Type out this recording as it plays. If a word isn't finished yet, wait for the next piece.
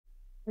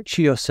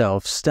Picture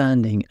yourself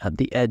standing at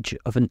the edge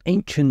of an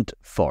ancient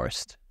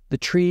forest. The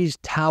trees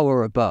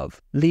tower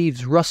above,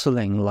 leaves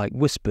rustling like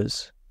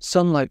whispers.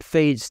 Sunlight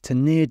fades to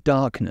near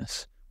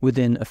darkness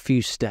within a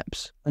few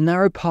steps. A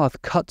narrow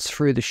path cuts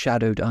through the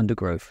shadowed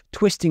undergrowth,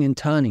 twisting and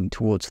turning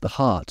towards the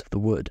heart of the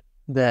wood.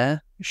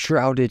 There,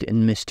 shrouded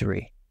in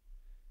mystery,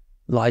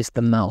 lies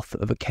the mouth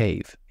of a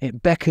cave.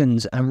 It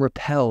beckons and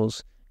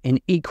repels in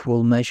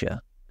equal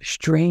measure. A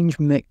strange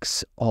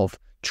mix of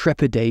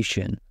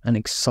trepidation and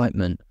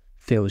excitement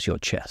fills your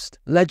chest.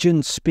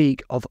 Legends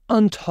speak of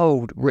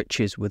untold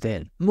riches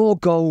within, more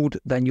gold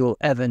than you'll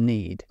ever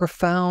need,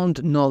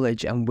 profound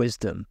knowledge and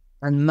wisdom,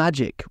 and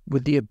magic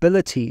with the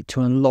ability to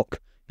unlock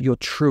your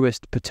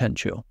truest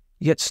potential.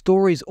 Yet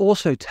stories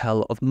also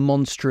tell of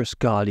monstrous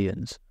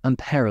guardians and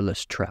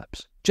perilous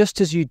traps,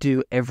 just as you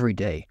do every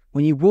day.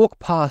 When you walk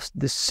past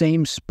the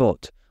same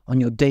spot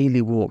on your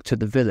daily walk to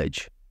the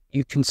village,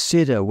 you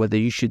consider whether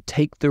you should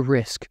take the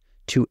risk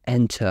to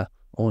enter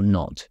or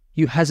not.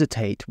 You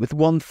hesitate, with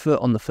one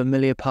foot on the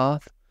familiar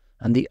path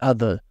and the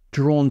other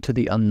drawn to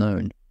the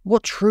unknown.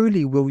 What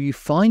truly will you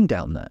find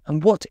down there,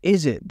 and what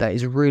is it that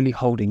is really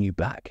holding you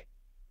back?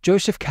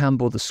 Joseph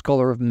Campbell, the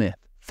scholar of myth,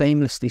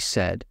 famously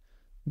said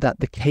that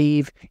the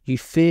cave you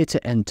fear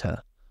to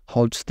enter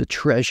holds the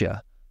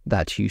treasure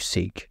that you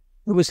seek.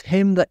 It was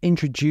him that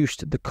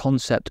introduced the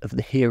concept of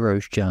the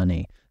hero's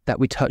journey that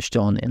we touched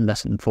on in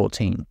Lesson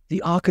 14.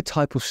 The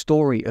archetypal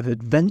story of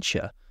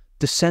adventure,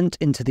 descent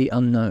into the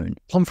unknown,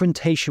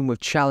 confrontation with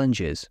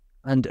challenges,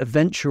 and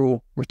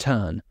eventual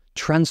return,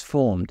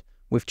 transformed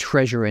with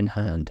treasure in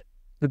hand.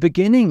 The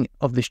beginning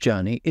of this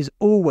journey is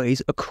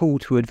always a call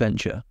to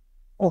adventure,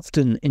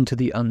 often into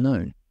the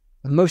unknown.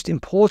 And most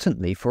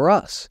importantly for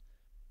us,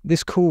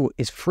 this call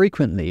is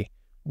frequently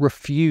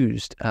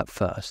refused at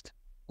first.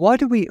 Why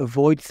do we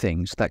avoid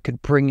things that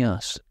could bring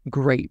us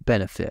great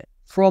benefit?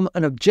 From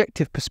an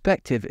objective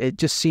perspective, it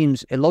just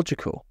seems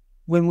illogical.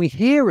 When we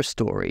hear a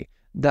story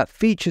that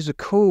features a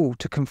call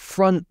to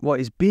confront what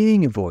is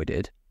being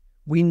avoided,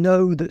 we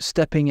know that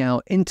stepping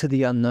out into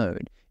the unknown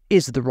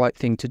is the right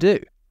thing to do.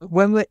 But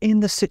when we're in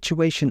the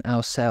situation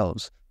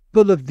ourselves,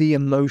 full of the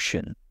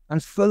emotion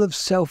and full of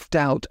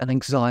self-doubt and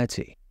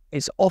anxiety,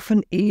 it's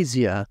often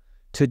easier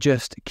to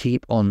just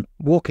keep on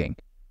walking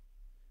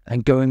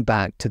and going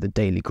back to the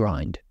daily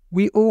grind.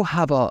 We all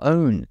have our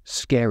own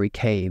scary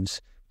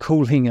caves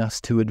calling us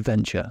to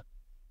adventure.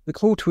 The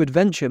call to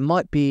adventure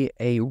might be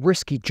a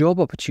risky job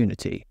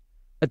opportunity,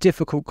 a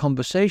difficult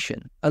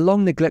conversation, a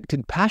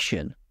long-neglected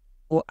passion,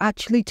 or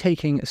actually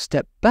taking a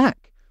step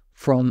back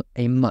from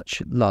a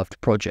much-loved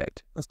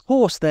project. Of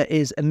course, there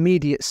is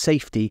immediate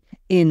safety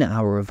in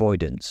our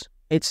avoidance.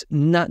 It's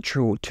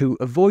natural to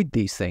avoid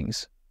these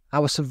things.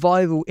 Our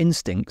survival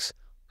instincts,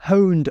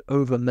 honed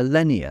over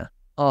millennia,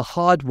 are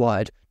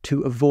hardwired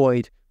to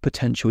avoid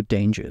potential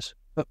dangers.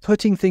 But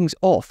putting things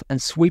off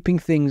and sweeping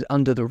things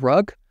under the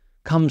rug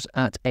comes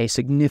at a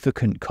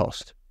significant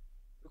cost.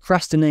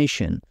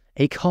 Procrastination,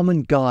 a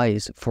common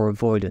guise for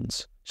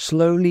avoidance,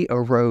 slowly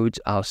erodes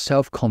our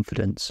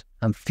self-confidence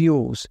and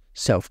fuels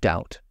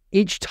self-doubt.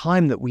 Each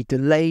time that we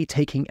delay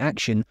taking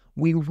action,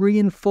 we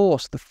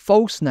reinforce the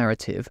false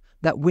narrative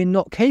that we're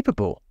not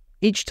capable.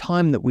 Each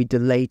time that we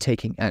delay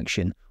taking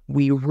action,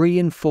 we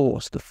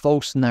reinforce the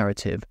false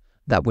narrative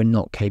that we're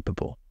not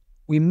capable.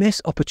 We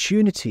miss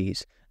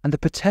opportunities, and the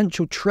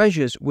potential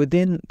treasures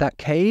within that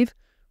cave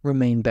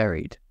remain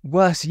buried.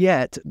 Worse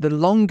yet, the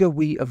longer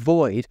we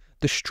avoid,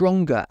 the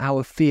stronger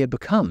our fear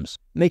becomes,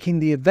 making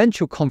the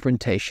eventual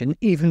confrontation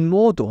even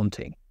more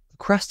daunting.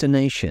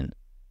 Procrastination,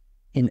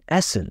 in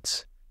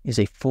essence, is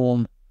a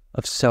form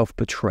of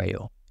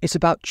self-betrayal. It's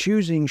about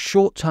choosing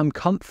short-term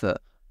comfort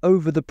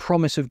over the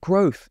promise of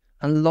growth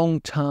and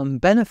long-term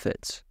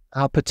benefits.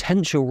 Our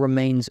potential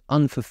remains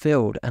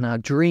unfulfilled and our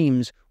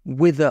dreams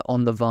wither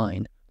on the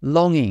vine,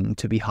 longing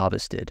to be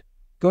harvested.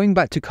 Going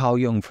back to Carl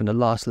Jung from the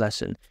last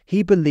lesson,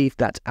 he believed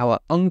that our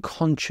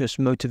unconscious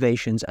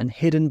motivations and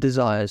hidden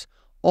desires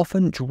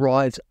often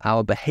drives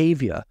our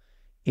behavior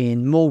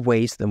in more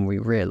ways than we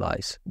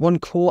realize. One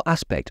core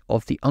aspect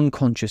of the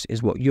unconscious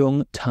is what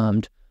Jung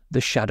termed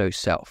the shadow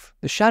self.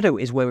 The shadow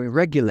is where we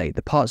regulate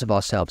the parts of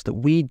ourselves that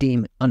we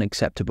deem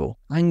unacceptable: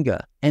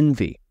 anger,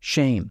 envy,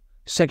 shame,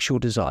 sexual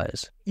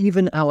desires,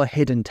 even our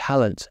hidden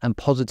talents and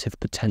positive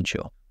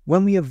potential.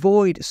 When we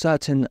avoid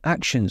certain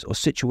actions or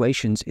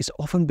situations, it's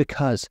often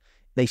because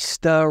they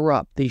stir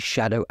up these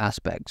shadow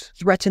aspects,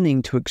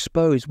 threatening to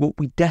expose what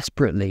we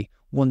desperately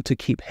want to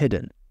keep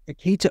hidden. The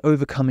key to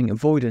overcoming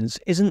avoidance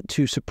isn't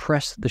to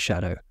suppress the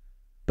shadow,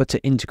 but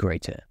to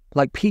integrate it.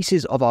 Like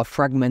pieces of our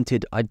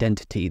fragmented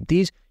identity,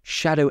 these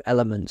shadow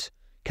elements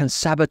can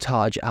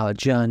sabotage our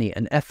journey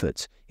and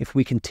efforts if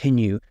we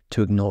continue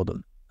to ignore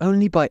them.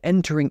 Only by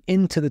entering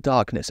into the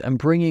darkness and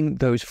bringing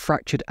those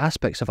fractured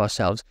aspects of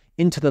ourselves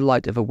into the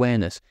light of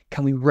awareness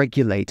can we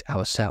regulate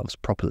ourselves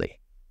properly.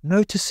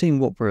 Noticing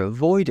what we're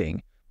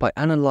avoiding by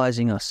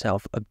analyzing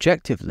ourselves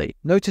objectively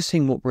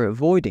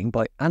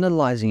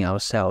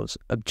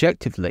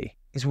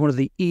is one of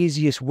the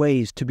easiest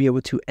ways to be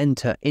able to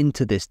enter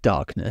into this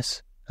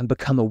darkness and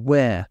become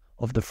aware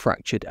of the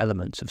fractured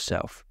elements of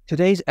self.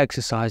 Today's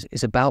exercise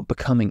is about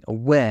becoming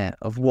aware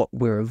of what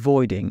we're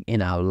avoiding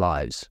in our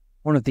lives.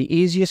 One of the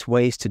easiest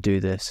ways to do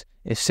this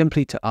is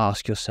simply to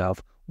ask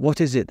yourself, what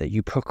is it that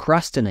you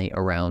procrastinate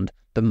around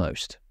the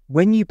most?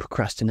 When you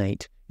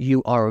procrastinate,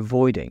 you are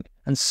avoiding,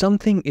 and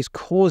something is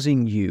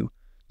causing you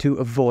to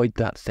avoid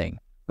that thing.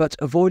 But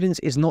avoidance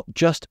is not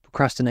just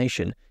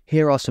procrastination.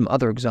 Here are some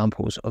other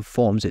examples of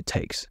forms it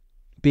takes.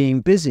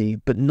 Being busy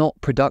but not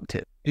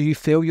productive. Do you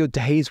fill your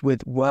days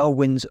with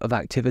whirlwinds of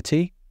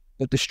activity,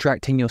 but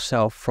distracting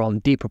yourself from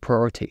deeper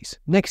priorities?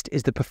 Next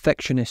is the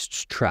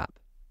perfectionist's trap.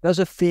 Does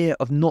a fear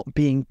of not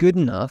being good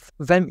enough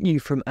prevent you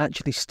from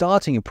actually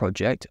starting a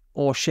project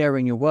or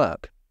sharing your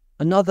work?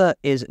 Another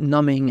is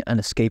numbing and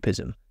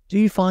escapism. Do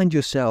you find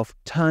yourself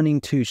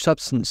turning to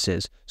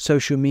substances,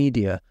 social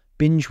media,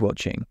 binge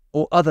watching,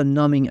 or other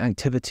numbing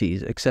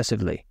activities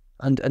excessively?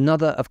 And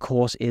another, of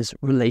course, is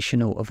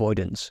relational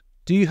avoidance.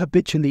 Do you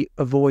habitually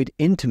avoid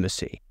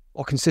intimacy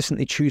or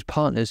consistently choose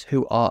partners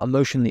who are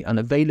emotionally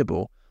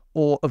unavailable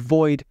or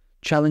avoid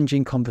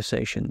challenging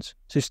conversations?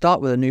 So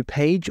start with a new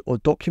page or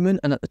document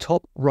and at the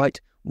top write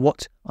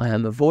what I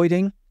am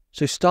avoiding.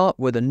 So start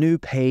with a new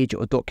page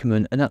or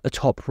document and at the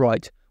top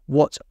write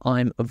what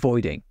I'm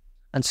avoiding.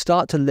 And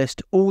start to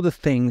list all the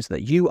things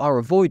that you are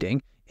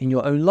avoiding in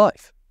your own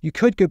life. You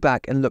could go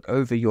back and look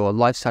over your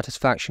life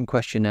satisfaction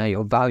questionnaire,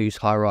 your values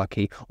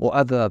hierarchy, or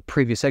other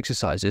previous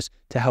exercises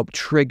to help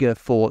trigger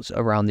thoughts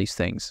around these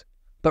things.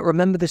 But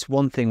remember this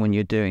one thing when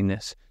you're doing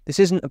this. This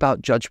isn't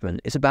about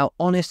judgment, it's about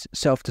honest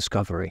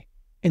self-discovery.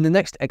 In the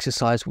next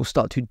exercise, we'll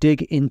start to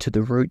dig into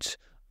the roots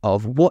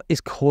of what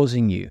is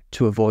causing you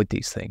to avoid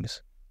these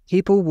things.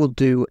 People will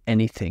do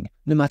anything,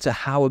 no matter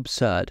how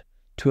absurd,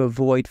 to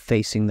avoid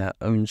facing their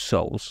own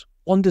souls.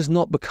 One does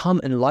not become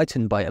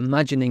enlightened by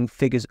imagining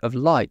figures of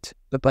light,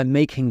 but by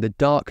making the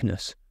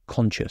darkness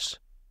conscious.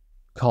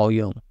 Carl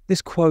Jung.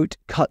 This quote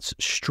cuts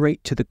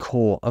straight to the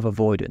core of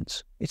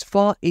avoidance. It's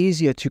far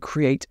easier to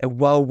create a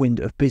whirlwind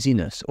of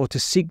busyness or to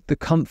seek the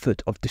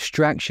comfort of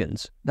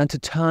distractions than to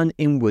turn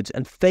inwards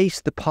and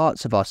face the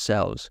parts of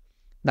ourselves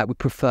that we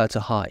prefer to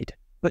hide.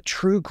 But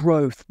true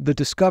growth, the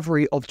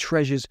discovery of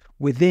treasures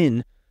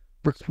within,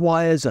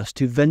 requires us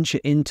to venture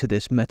into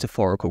this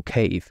metaphorical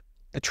cave.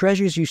 The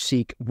treasures you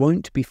seek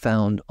won't be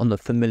found on the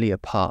familiar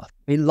path.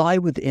 They lie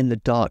within the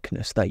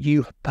darkness that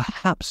you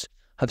perhaps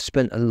have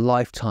spent a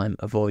lifetime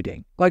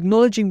avoiding. By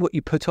acknowledging what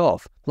you put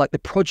off, like the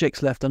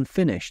projects left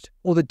unfinished,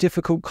 or the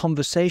difficult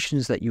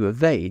conversations that you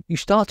evade, you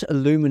start to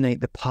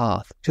illuminate the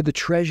path to the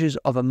treasures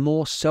of a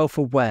more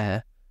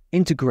self-aware,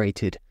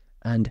 integrated,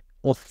 and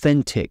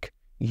authentic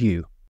you.